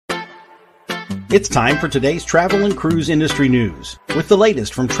It's time for today's travel and cruise industry news. With the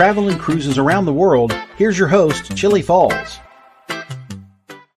latest from travel and cruises around the world, here's your host, Chillie Falls.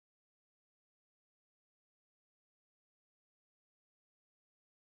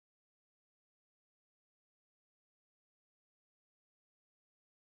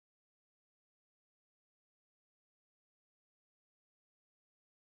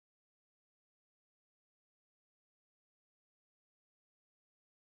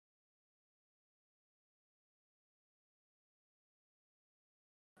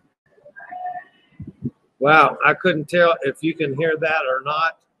 Wow, I couldn't tell if you can hear that or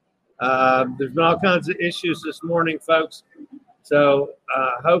not. There's been all kinds of issues this morning, folks. So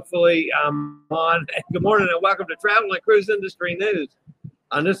hopefully I'm on. Good morning and welcome to Travel and Cruise Industry News.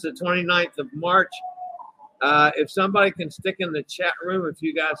 On this, the 29th of March. If somebody can stick in the chat room, if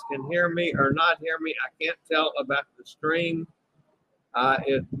you guys can hear me or not hear me, I can't tell about the stream.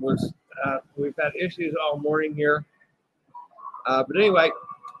 We've had issues all morning here. But anyway,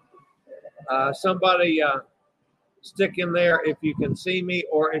 somebody stick in there if you can see me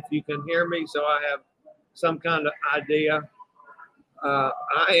or if you can hear me, so I have some kind of idea.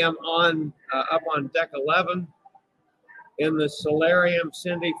 I am up on deck 11 in the Solarium.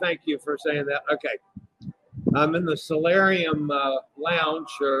 Cindy, thank you for saying that. Okay. I'm in the Solarium lounge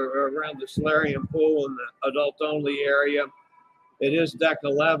or around the Solarium pool in the adult-only area. It is deck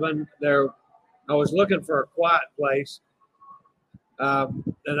 11. I was looking for a quiet place.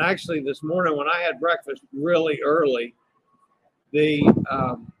 And actually, this morning when I had breakfast really early, the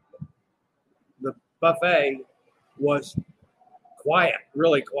buffet was quiet,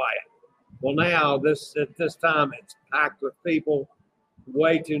 really quiet. Well, now at this time it's packed with people,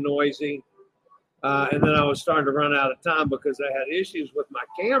 way too noisy, and then I was starting to run out of time because I had issues with my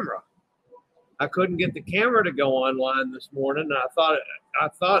camera. I couldn't get the camera to go online this morning, and I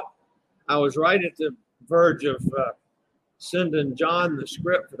thought I was right at the verge of sending John the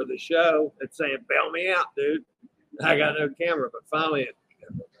script for the show and saying, bail me out, dude. I got no camera. But finally it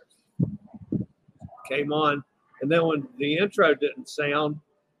came on. And then when the intro didn't sound,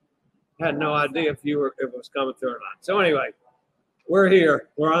 I had no idea if it was coming through or not. So anyway, we're here.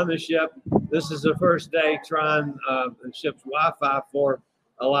 We're on the ship. This is the first day trying the ship's Wi-Fi for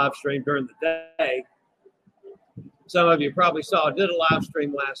a live stream during the day. Some of you probably saw I did a live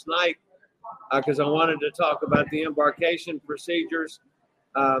stream last night because I wanted to talk about the embarkation procedures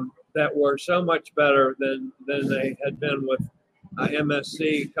that were so much better than they had been with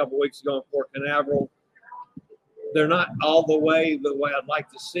MSC a couple weeks ago in Port Canaveral. They're not all the way I'd like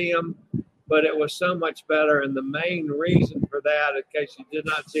to see them, but it was so much better. And the main reason for that, in case you did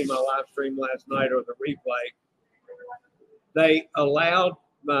not see my live stream last night or the replay, they allowed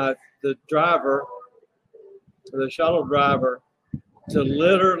the shuttle driver, to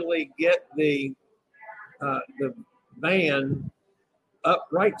literally get the van up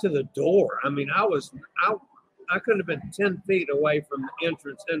right to the door. I mean, I could have been 10 feet away from the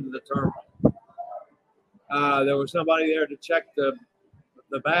entrance into the terminal. There was somebody there to check the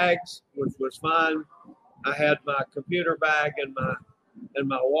bags, which was fine. I had my computer bag and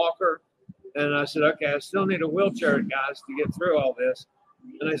my walker, and I said, okay, I still need a wheelchair, guys, to get through all this.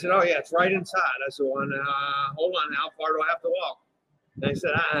 And they said, oh yeah, it's right inside. I said, well, hold on, how far do I have to walk? And they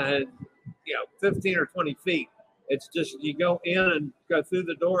said, 15 or 20 feet. It's just you go in and go through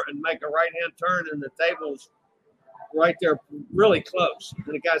the door and make a right-hand turn, and the table's right there really close.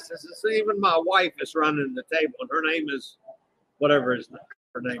 And the guy says, even my wife is running the table, and her name is whatever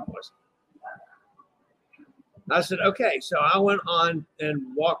her name was. I said, okay. So I went on and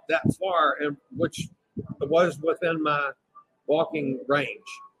walked that far, and which was within my walking range.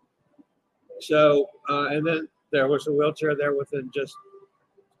 So, and then there was a wheelchair there within just,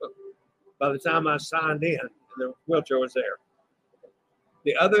 by the time I signed in, the wheelchair was there.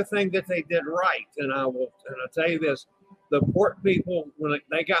 The other thing that they did right, and I'll tell you this, the port people, when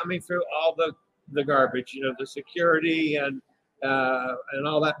they got me through all the garbage, the security and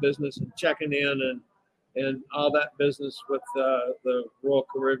all that business and checking in and all that business with the Royal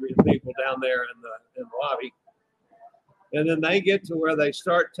Caribbean people down there in the lobby. And then they get to where they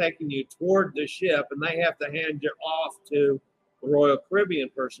start taking you toward the ship, and they have to hand you off to the Royal Caribbean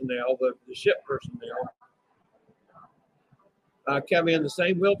personnel, the ship personnel. Kept me in the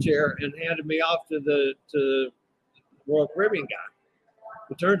same wheelchair and handed me off to the Royal Caribbean guy.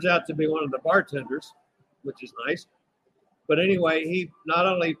 It turns out to be one of the bartenders, which is nice. But anyway, he not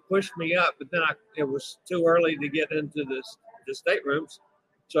only pushed me up, but then it was too early to get into the staterooms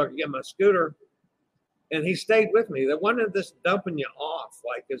so I could get my scooter. And he stayed with me. There wasn't this dumping you off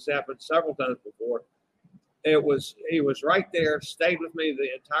like this happened several times before. He was right there, stayed with me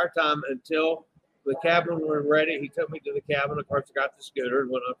the entire time until the cabin was ready. He took me to the cabin. Of course, I got the scooter and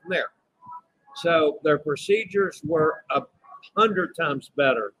went up from there. So their procedures were 100 times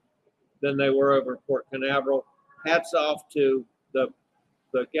better than they were over in Port Canaveral. Hats off to the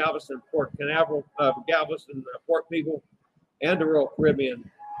Galveston Port Canaveral, Galveston port people, and the Royal Caribbean.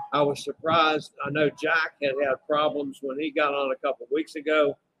 I was surprised. I know Jack had problems when he got on a couple of weeks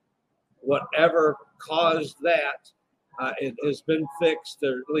ago. Whatever caused that, it has been fixed,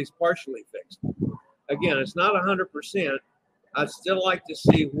 or at least partially fixed. Again, it's not 100%. I'd still like to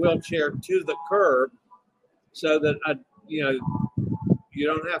see wheelchair to the curb so that you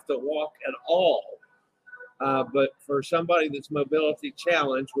don't have to walk at all. But for somebody that's mobility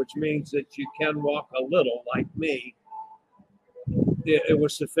challenged, which means that you can walk a little, like me, it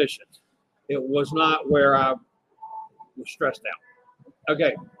was sufficient. It was not where I was stressed out.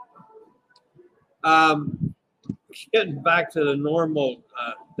 Okay. Getting back to the normal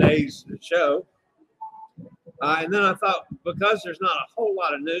day's show. And then I thought, because there's not a whole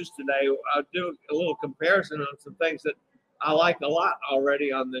lot of news today, I'll do a little comparison on some things that I like a lot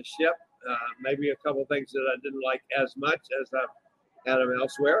already on this ship. Maybe a couple things that I didn't like as much as I've had them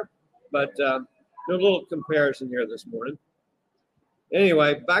elsewhere. But do a little comparison here this morning.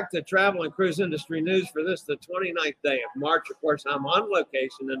 Anyway, back to travel and cruise industry news for this, the 29th day of March. Of course, I'm on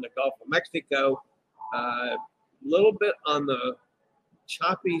location in the Gulf of Mexico. A little bit on the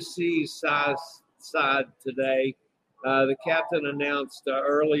choppy seas side today. The captain announced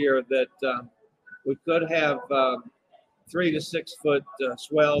earlier that we could have 3 to 6 foot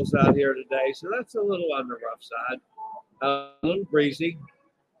swells out here today, so that's a little on the rough side. A little breezy.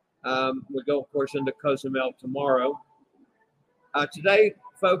 We go, of course, into Cozumel tomorrow. Today,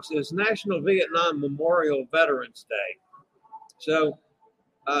 folks, is National Vietnam Memorial Veterans Day. So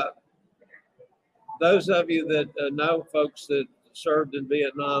those of you that know folks that served in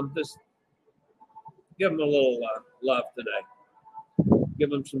Vietnam, just give them a little love today. Give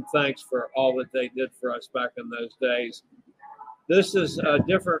them some thanks for all that they did for us back in those days. This is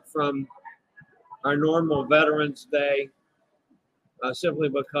different from our normal Veterans Day, simply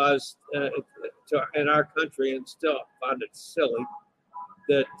because in our country, and still find it silly,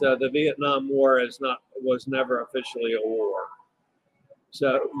 that the Vietnam War was never officially a war.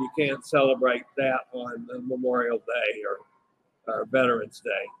 So you can't celebrate that on the Memorial Day or Veterans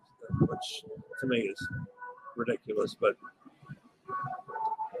Day, which to me is ridiculous. But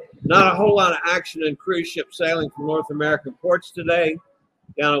not a whole lot of action in cruise ship sailing from North American ports today.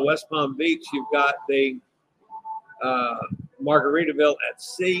 Down at West Palm Beach, you've got the Margaritaville at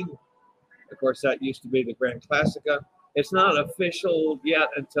Sea. Of course, that used to be the Grand Classica. It's not official yet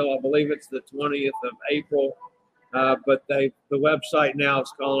until I believe it's the 20th of April. But the website now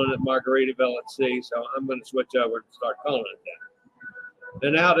is calling it Margaritaville at Sea, so I'm going to switch over and start calling it that.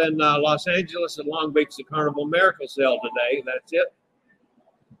 And out in Los Angeles and Long Beach, the Carnival Miracle Sail today. That's it.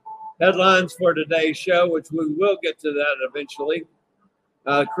 Headlines for today's show, which we will get to that eventually.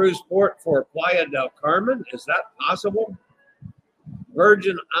 Cruise port for Playa del Carmen. Is that possible?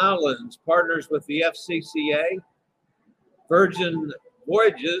 Virgin Islands partners with the FCCA. Virgin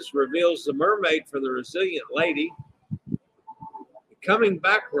Voyages reveals the mermaid for the Resilient Lady. Coming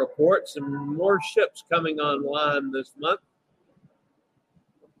back report, some more ships coming online this month.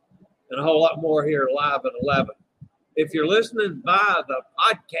 And a whole lot more here live at 11. If you're listening via the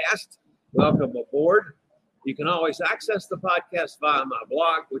podcast, welcome aboard. You can always access the podcast via my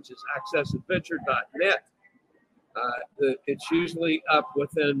blog, which is accessadventure.net. It's usually up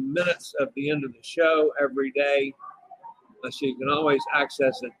within minutes of the end of the show every day. So you can always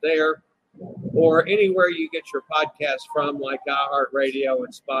access it there or anywhere you get your podcast from, like iHeartRadio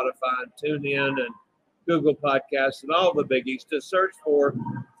and Spotify and TuneIn and Google Podcasts and all the biggies. To search for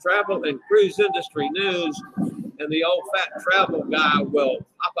travel and cruise industry news, and the old fat travel guy will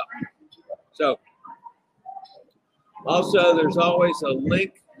pop up. So also, there's always a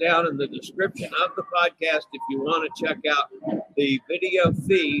link down in the description of the podcast if you want to check out the video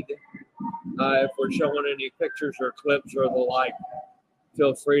feed. If we're showing any pictures or clips or the like,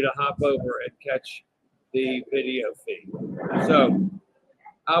 feel free to hop over and catch the video feed. So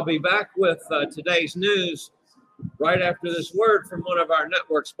I'll be back with today's news right after this word from one of our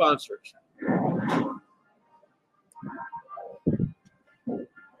network sponsors.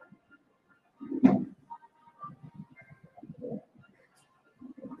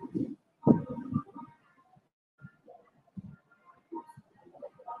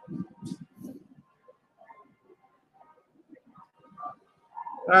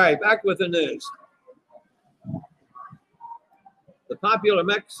 All right, back with the news. The popular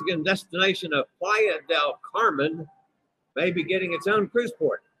Mexican destination of Playa del Carmen may be getting its own cruise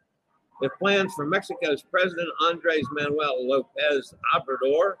port. If plans for Mexico's President Andres Manuel Lopez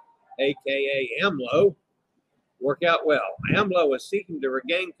Obrador, aka AMLO, work out well. AMLO is seeking to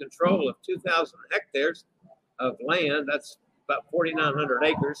regain control of 2,000 hectares of land, that's about 4,900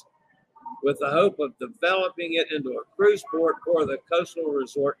 acres, with the hope of developing it into a cruise port for the coastal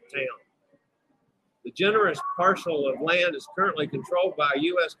resort town. The generous parcel of land is currently controlled by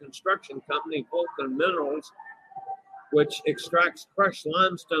U.S. construction company Vulcan Minerals, which extracts crushed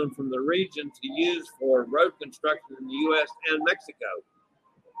limestone from the region to use for road construction in the U.S. and Mexico.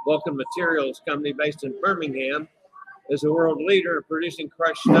 Vulcan Materials Company, based in Birmingham, is a world leader in producing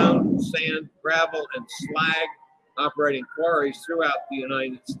crushed stone, sand, gravel, and slag, operating quarries throughout the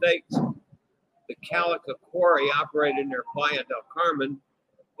United States. The Calica Quarry, operated near Playa del Carmen,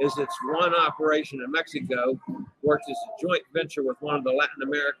 is its one operation in Mexico, works as a joint venture with one of the Latin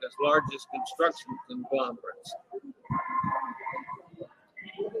America's largest construction conglomerates.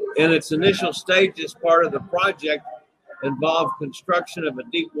 In its initial stages, part of the project involved construction of a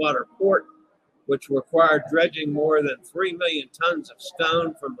deep water port, which required dredging more than 3 million tons of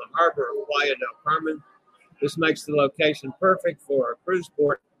stone from the harbor of Playa del Carmen. This makes the location perfect for a cruise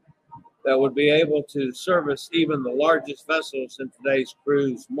port that would be able to service even the largest vessels in today's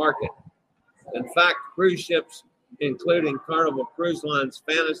cruise market. In fact, cruise ships, including Carnival Cruise Line's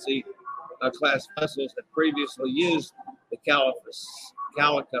Fantasy class vessels, had previously used the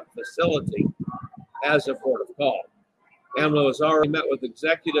Calica facility as a port of call. AMLO has already met with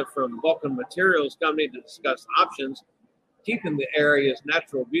executive from Vulcan Materials Company to discuss options, keeping the area's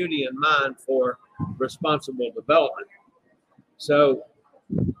natural beauty in mind for responsible development. So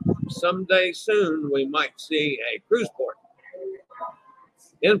someday soon, we might see a cruise port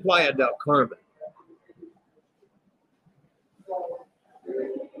in Playa del Carmen.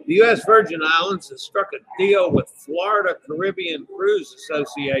 The U.S. Virgin Islands has struck a deal with Florida Caribbean Cruise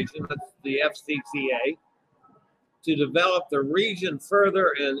Association, that's the FCCA, to develop the region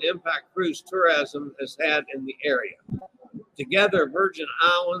further and impact cruise tourism has had in the area. Together, Virgin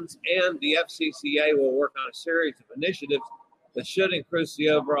Islands and the FCCA will work on a series of initiatives that should increase the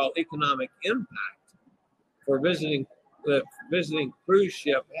overall economic impact for visiting cruise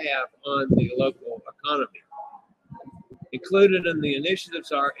ship have on the local economy. Included in the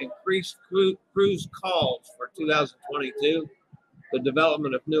initiatives are increased cruise calls for 2022, the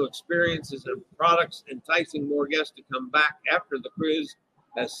development of new experiences and products, enticing more guests to come back after the cruise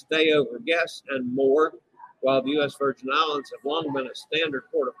as stay-over guests, and more. While the U.S. Virgin Islands have long been a standard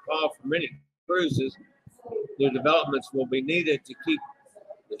port of call for many cruises, new developments will be needed to keep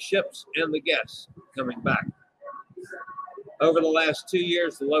the ships and the guests coming back. Over the last 2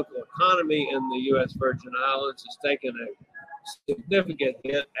 years, the local economy in the U.S. Virgin Islands has taken a significant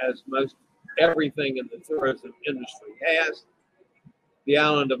hit, as most everything in the tourism industry has. The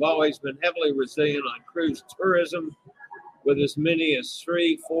island have always been heavily resilient on cruise tourism, with as many as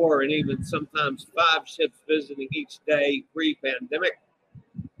 3, 4, and even sometimes 5 ships visiting each day pre-pandemic.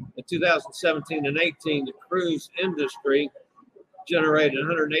 In 2017 and 18, the cruise industry generated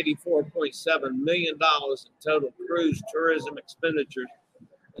 $184.7 million in total cruise tourism expenditures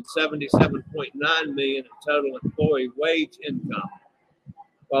and $77.9 million in total employee wage income.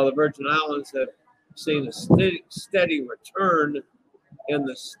 While the Virgin Islands have seen a steady return in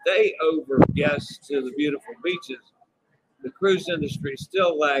the stay-over guests to the beautiful beaches, the cruise industry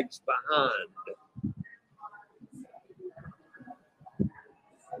still lags behind.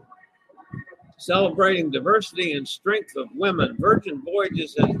 Celebrating diversity and strength of women, Virgin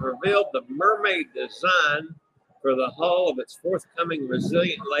Voyages has revealed the mermaid design for the hull of its forthcoming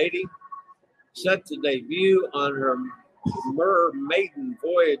Resilient Lady, set to debut on her Mermaiden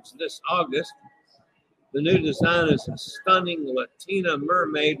voyage this August. The new design is a stunning Latina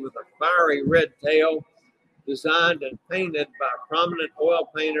mermaid with a fiery red tail, designed and painted by prominent oil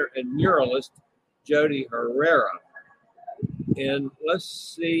painter and muralist Jody Herrera. And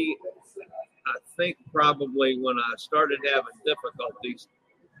let's see, I think probably when I started having difficulties,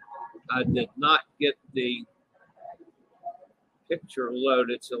 I did not get the picture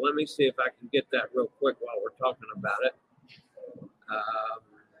loaded. So let me see if I can get that real quick while we're talking about it.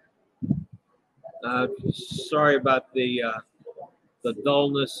 Sorry about the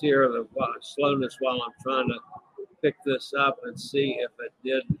dullness here, the slowness while I'm trying to pick this up and see if it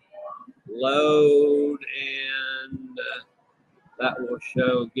did load, and that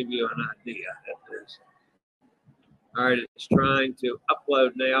will give you an idea. All right, it's trying to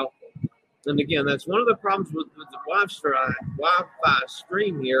upload now. And again, that's one of the problems with the Wi-Fi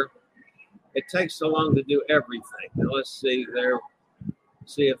stream here. It takes so long to do everything. Now let's see there.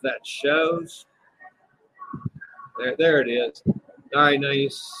 See if that shows. There it is. All right, now you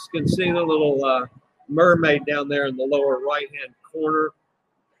can see the little mermaid down there in the lower right-hand corner.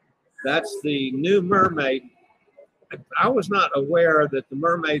 That's the new mermaid. I was not aware that the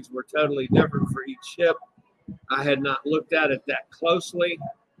mermaids were totally different for each ship. I had not looked at it that closely,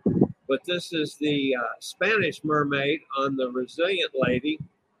 but this is the Spanish mermaid on the Resilient Lady.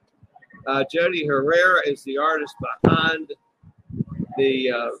 Jody Herrera is the artist behind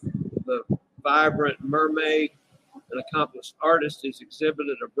the vibrant mermaid, an accomplished artist who's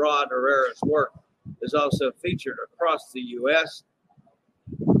exhibited abroad. Herrera's work is also featured across the U.S.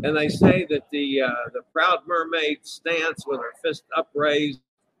 And they say that the proud mermaid stance with her fist upraised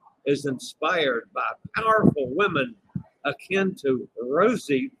is inspired by powerful women akin to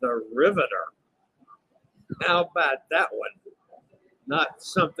Rosie the Riveter. How about that one? Not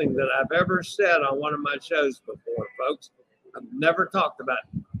something that I've ever said on one of my shows before, folks. I've never talked about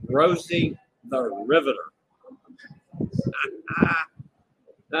Rosie the Riveter.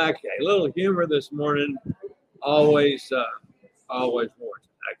 Okay, a little humor this morning. Always warranted.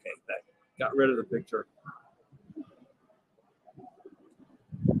 Okay, that got rid of the picture.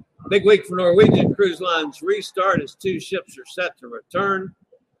 Big week for Norwegian Cruise Line's restart as two ships are set to return.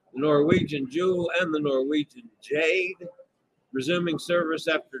 The Norwegian Jewel and the Norwegian Jade. Resuming service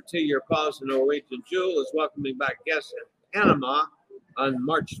after a 2-year pause, the Norwegian Jewel is welcoming back guests in Panama on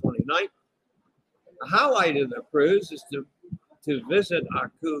March 29th. The highlight of the cruise is to visit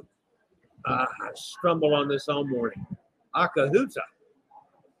I stumbled on this all morning. Acahuta,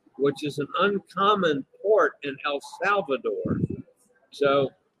 which is an uncommon port in El Salvador. So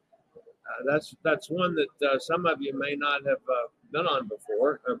that's one that some of you may not have been on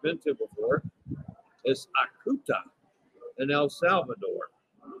before or been to before. Is Acuta in El Salvador.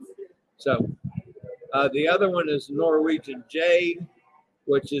 So the other one is Norwegian Jade,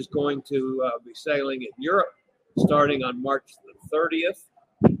 which is going to be sailing in Europe starting on March the 30th.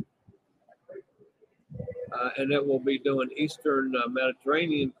 And it will be doing Eastern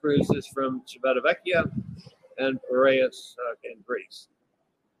Mediterranean cruises from Civitavecchia and Piraeus in Greece.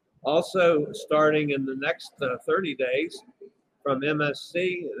 Also, starting in the next 30 days from MSC,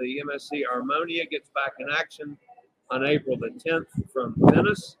 the MSC Harmonia gets back in action on April the 10th from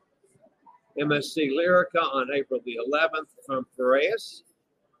Venice. MSC Lyrica on April the 11th from Piraeus.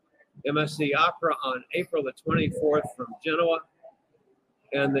 MSC Opera on April the 24th from Genoa.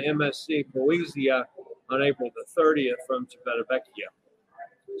 And the MSC Poesia on April the 30th from Civitavecchia.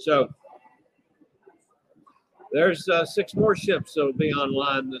 So there's 6 more ships that will be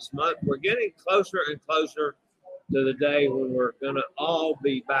online this month. We're getting closer and closer to the day when we're going to all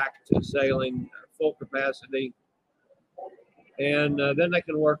be back to sailing full capacity. And then they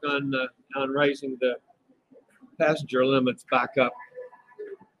can work on raising the passenger limits back up.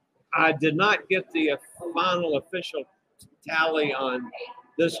 I did not get the final official tally on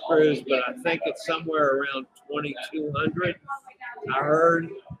this cruise, but I think it's somewhere around 2,200. I heard.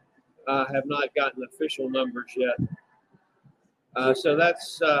 Have not gotten official numbers yet. So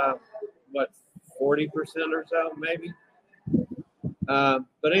that's 40% or so, maybe.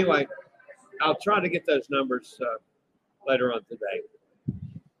 But anyway, I'll try to get those numbers later on today.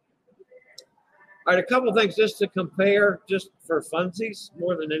 All right, a couple of things just to compare, just for funsies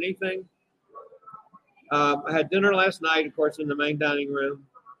more than anything. I had dinner last night, of course, in the main dining room.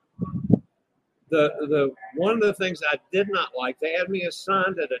 The one of the things I did not like, they had me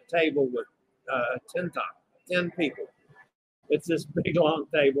assigned at a table with 10 people. It's this big long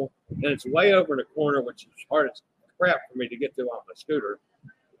table, and it's way over in the corner, which is hard as crap for me to get to on my scooter.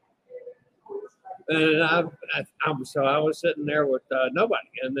 And I was sitting there with nobody,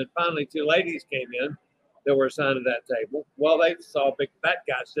 and then finally 2 ladies came in that were assigned to that table. Well, they saw a big fat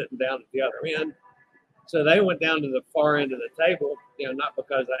guy sitting down at the other end, so they went down to the far end of the table. Not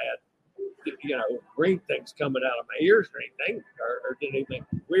because I had green things coming out of my ears or anything, or did anything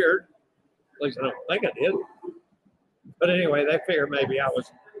weird. At least I don't think I did. But anyway, they figured maybe I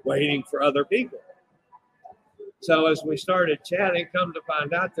was waiting for other people. So as we started chatting, come to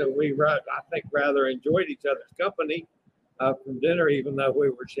find out that we, I think, rather enjoyed each other's company from dinner, even though we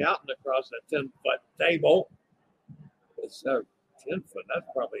were shouting across a 10-foot table. It's 10 foot. That's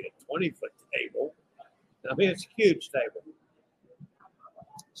probably a 20-foot table. I mean, it's a huge table.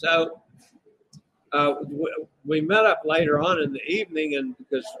 So we met up later on in the evening, and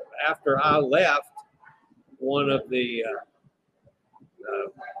because after I left, one of the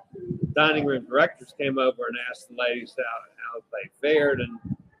dining room directors came over and asked the ladies how they fared, and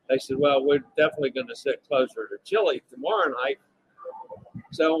they said, well, we're definitely going to sit closer to Chile tomorrow night.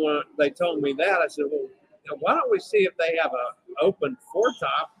 So when they told me that, I said, well, why don't we see if they have an open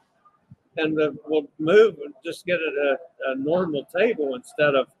foretop and we'll move and just get it a normal table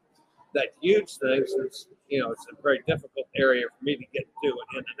instead of that huge thing. Since it's a very difficult area for me to get to and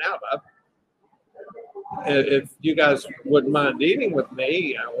in and out of. If you guys wouldn't mind eating with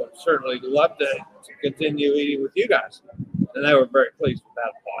me, I would certainly love to continue eating with you guys. And they were very pleased with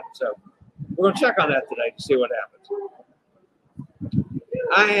that thought. So we're going to check on that today to see what happens.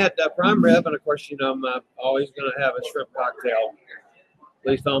 I had prime rib, and of course, I'm always going to have a shrimp cocktail,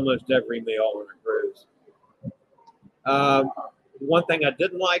 at least almost every meal on a cruise. One thing I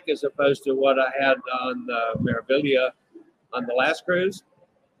didn't like, as opposed to what I had on the Meraviglia on the last cruise,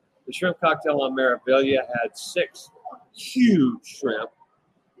 the shrimp cocktail on Meraviglia had 6 huge shrimp,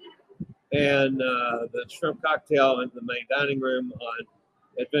 and the shrimp cocktail in the main dining room on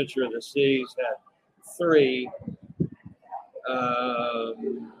Adventure of the Seas had 3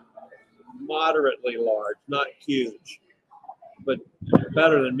 moderately large, not huge, but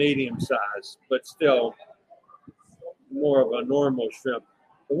better than medium size, but still more of a normal shrimp.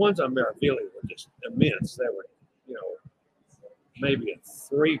 The ones on Meraviglia were just immense. They were, maybe a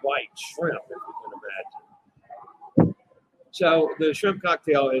 3 white shrimp, if you can imagine. So the shrimp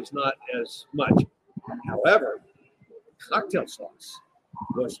cocktail is not as much. However, cocktail sauce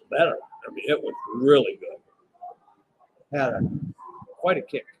was better. I mean, it was really good. Had quite a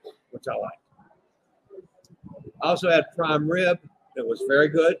kick, which I liked. I also had prime rib. It was very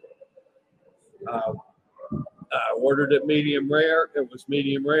good. I ordered it medium rare. It was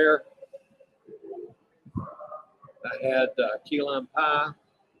medium rare. I had key lime pie.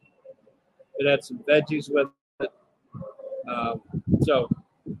 It had some veggies with it. So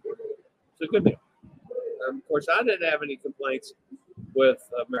it's a good meal. Of course, I didn't have any complaints with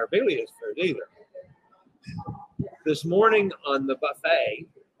Meraviglia's food either. This morning on the buffet,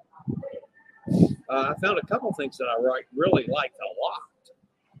 I found a couple things that I really liked a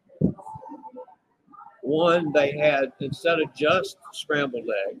lot. One, they had, instead of just scrambled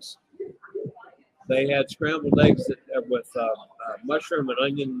eggs, they had scrambled eggs with mushroom and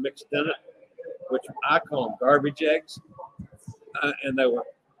onion mixed in it, which I call them garbage eggs. And they were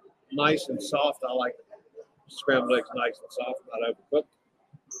nice and soft. I like scrambled eggs nice and soft, not overcooked.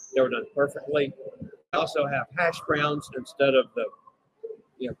 They were done perfectly. They also have hash browns instead of the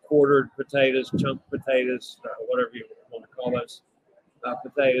quartered potatoes, chunk potatoes, whatever you want to call those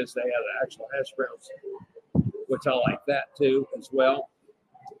potatoes. They had actual hash browns, which I like that too as well.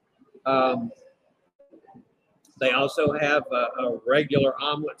 They also have a regular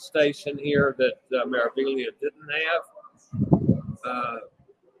omelet station here that Meraviglia didn't have.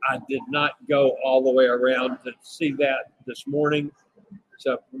 I did not go all the way around to see that this morning.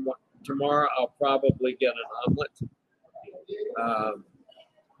 So tomorrow I'll probably get an omelet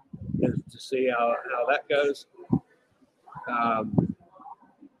to see how that goes.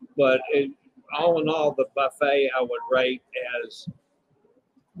 But all in all, the buffet I would rate as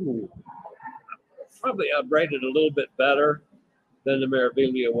probably I'd rate it a little bit better than the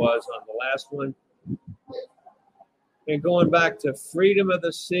Meraviglia was on the last one. And going back to Freedom of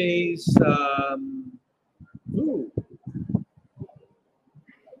the Seas,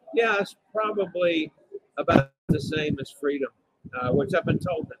 yeah, it's probably about the same as Freedom, which I've been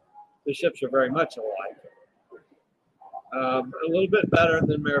told that the ships are very much alike. A little bit better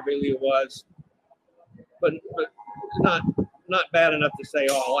than Meraviglia was, but not bad enough to say,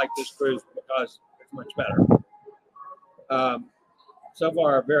 oh, I like this cruise because it's much better. So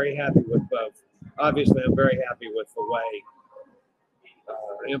far, I'm very happy with both. Obviously, I'm very happy with the way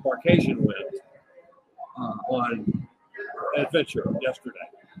embarkation went on Adventure yesterday.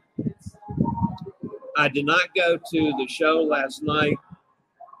 I did not go to the show last night.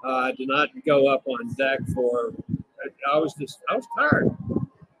 I did not go up on deck I was tired,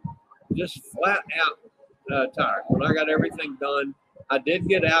 just flat out tired. When I got everything done, I did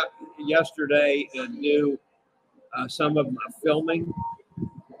get out yesterday and do some of my filming.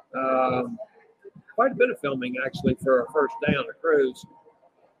 Quite a bit of filming, actually, for our first day on the cruise.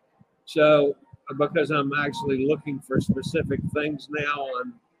 So, because I'm actually looking for specific things now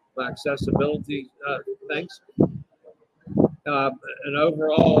on my accessibility things. And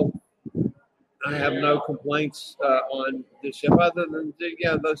overall, I have no complaints on the ship other than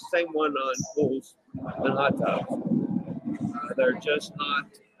the same one on pools and hot tubs. They're just not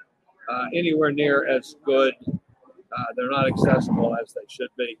anywhere near as good. They're not accessible as they should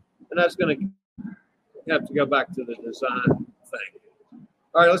be. And that's going to have to go back to the design thing.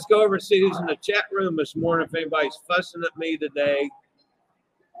 All right, let's go over and see who's in the chat room this morning. If anybody's fussing at me today.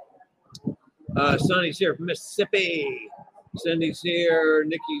 Sonny's here from Mississippi. Cindy's here.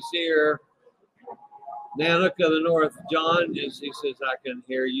 Nikki's here. Nanook of the North, John, he says, I can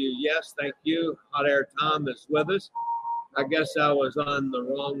hear you. Yes, thank you. Hot Air Tom is with us. I guess I was on the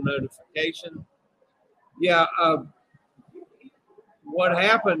wrong notification. Yeah, what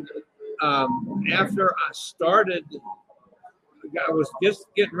happened after I started, I was just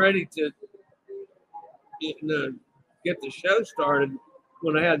getting ready to get the show started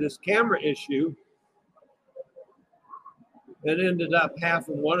when I had this camera issue. It ended up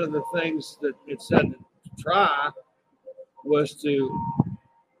having one of the things that it said to try was to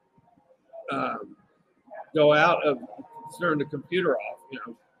go out of, turn the computer off,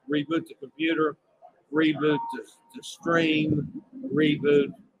 reboot the computer, reboot the stream,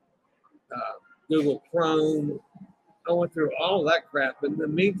 reboot Google Chrome. I went through all of that crap. In the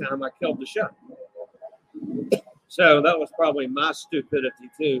meantime, I killed the show. So that was probably my stupidity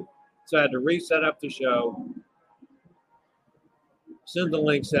too. So I had to reset up the show, send the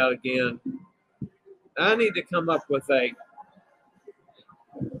links out again. I need to come up with a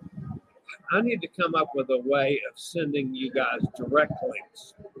way of sending you guys direct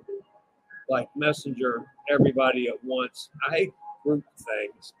links, like Messenger, everybody at once. I hate group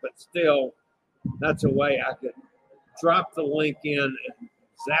things, but still, that's a way I could drop the link in and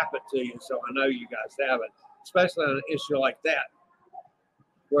zap it to you so I know you guys have it, especially on an issue like that,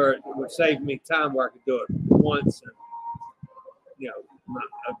 where it would save me time where I could do it once and, not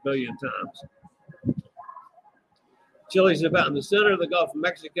a billion times. Chile's about in the center of the Gulf of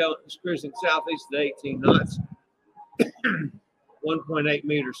Mexico. It's cruising southeast at 18 knots, 1.8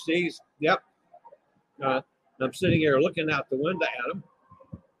 meter seas. Yep. I'm sitting here looking out the window at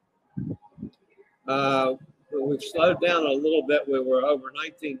them. We've slowed down a little bit. We were over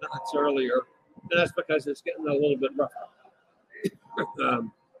 19 knots earlier, and that's because it's getting a little bit rougher.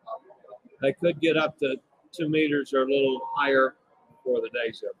 They could get up to 2 meters or a little higher before the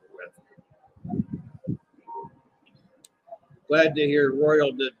day's over with. Glad to hear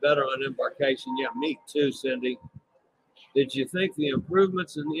Royal did better on embarkation. Yeah, me too, Cindy. Did you think the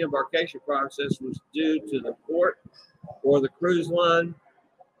improvements in the embarkation process was due to the port or the cruise line?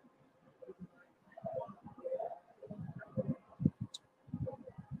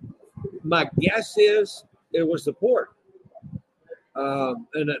 My guess is it was the port.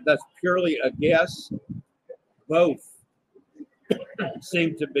 And that's purely a guess. Both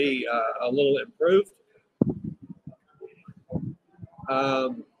seem to be a little improved.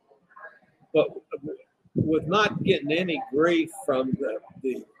 But with not getting any grief from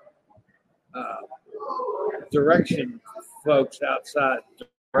the direction folks outside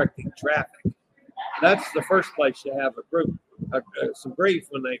directing traffic, that's the first place you have some grief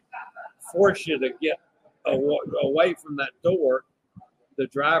when they force you to get away from that door. The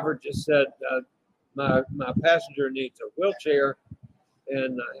driver just said, my passenger needs a wheelchair,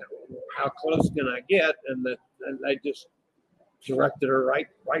 and how close can I get? And they just directed her right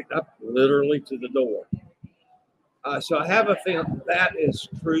up, literally to the door. So I have a feeling that is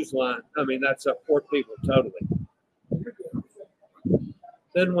cruise line. I mean, that's a port people totally.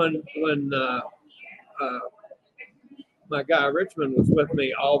 Then when my guy Richmond was with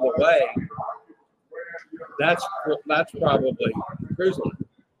me all the way, that's probably cruise line.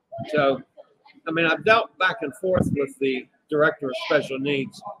 So, I mean, I've dealt back and forth with the director of special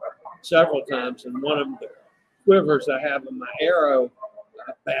needs several times, and one of the quivers I have in my Aero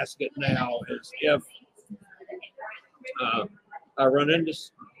basket now is if I run into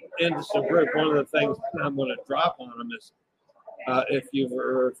some group, one of the things I'm going to drop on them is if you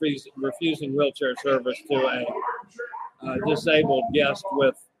were refusing wheelchair service to a disabled guest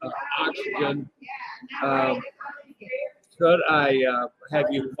with oxygen, could I have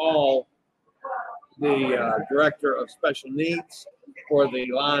you call the director of special needs for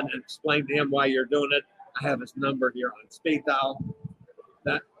the line and explain to him why you're doing it? I have his number here on speed dial.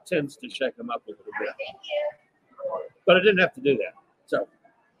 That tends to shake him up a little bit. But I didn't have to do that. So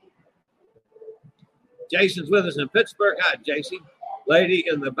Jason's with us in Pittsburgh. Hi, Jason. Lady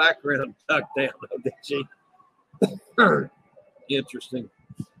in the background tucked down, did she? Interesting.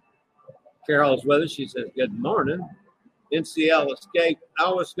 Carol's with us. She says, good morning. NCL escaped. I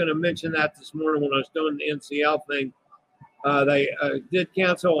was going to mention that this morning when I was doing the NCL thing. They did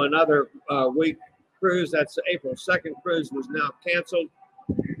cancel another week cruise. That's the April 2nd cruise was now canceled.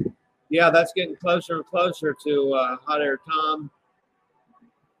 Yeah, that's getting closer and closer to Hot Air Tom.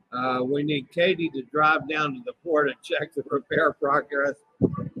 We need Katie to drive down to the port and check the repair progress.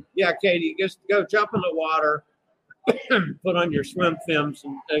 Yeah, Katie, just go jump in the water, put on your swim fins,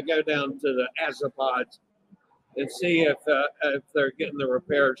 and go down to the Azapods and see if they're getting the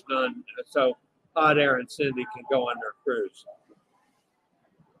repairs done so Hot Air and Cindy can go on their cruise.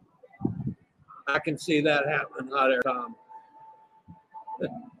 I can see that happening out there, Tom.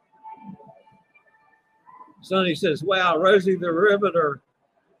 Sonny says, wow, Rosie the Riveter.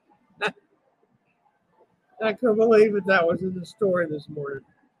 I couldn't believe it. That was in the story this morning.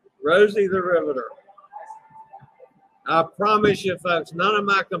 Rosie the Riveter. I promise you, folks, none of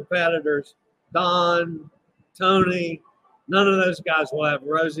my competitors, Don, Tony, none of those guys will have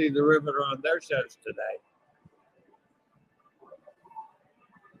Rosie the Riveter on their shows today.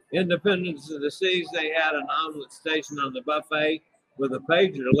 Independence of the Seas, they had an omelet station on the buffet with a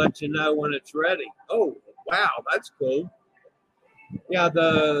pager to let you know when it's ready. Oh, wow, that's cool. Yeah,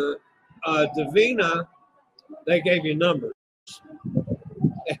 the Davina, they gave you numbers.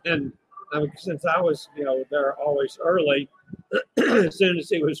 And since I was, there always early, as soon as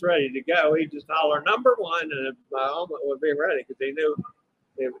he was ready to go, he'd just holler number one, and my omelet would be ready because he knew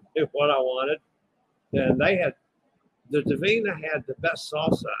what I wanted. And the Davina had the best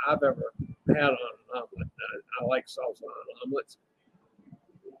salsa I've ever had on an omelet. I like salsa on omelets.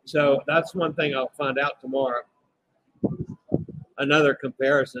 So that's one thing I'll find out tomorrow. Another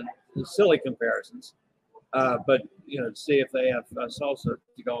comparison, silly comparisons. But, see if they have salsa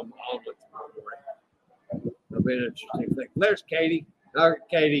to go on the omelet tomorrow morning. That'll be an interesting thing. There's Katie. All right,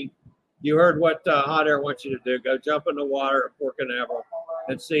 Katie, you heard what Hot Air wants you to do. Go jump in the water at Port Canaveral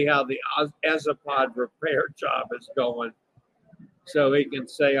and see how the Azapod repair job is going so he can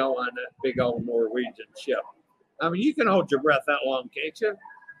sail on that big old Norwegian ship. I mean, you can hold your breath that long, can't you?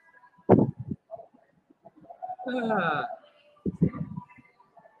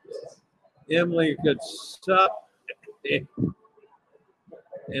 Emily could sup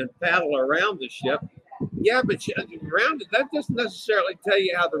and paddle around the ship. Yeah, but around it, that doesn't necessarily tell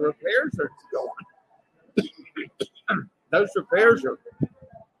you how the repairs are going. Those repairs are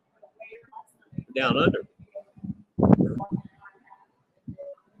down under.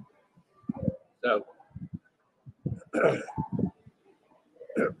 So,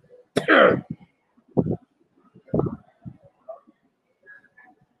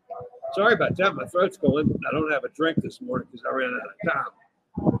 sorry about that. My throat's going. I don't have a drink this morning because I ran out of time.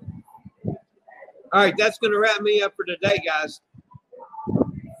 All right, that's going to wrap me up for today, guys.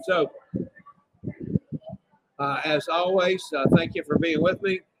 So, as always, thank you for being with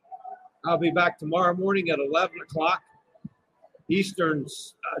me. I'll be back tomorrow morning at 11 o'clock Eastern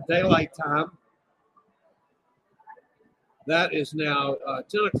Daylight Time. That is now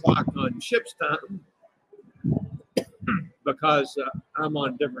 10 o'clock on ship's time because I'm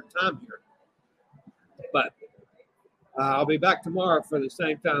on different time here. But I'll be back tomorrow for the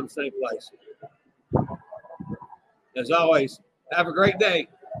same time, same place. As always, have a great day.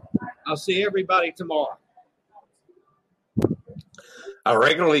 I'll see everybody tomorrow. I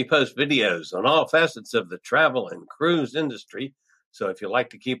regularly post videos on all facets of the travel and cruise industry. So if you like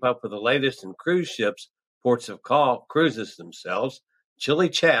to keep up with the latest in cruise ships, ports of call, cruises themselves, chilly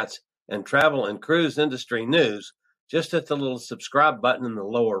chats, and travel and cruise industry news, just hit the little subscribe button in the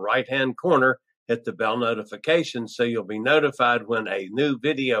lower right-hand corner, hit the bell notification so you'll be notified when a new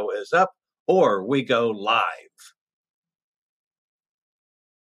video is up or we go live.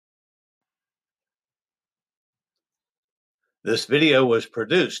 This video was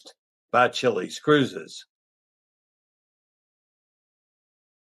produced by Chili's Cruises.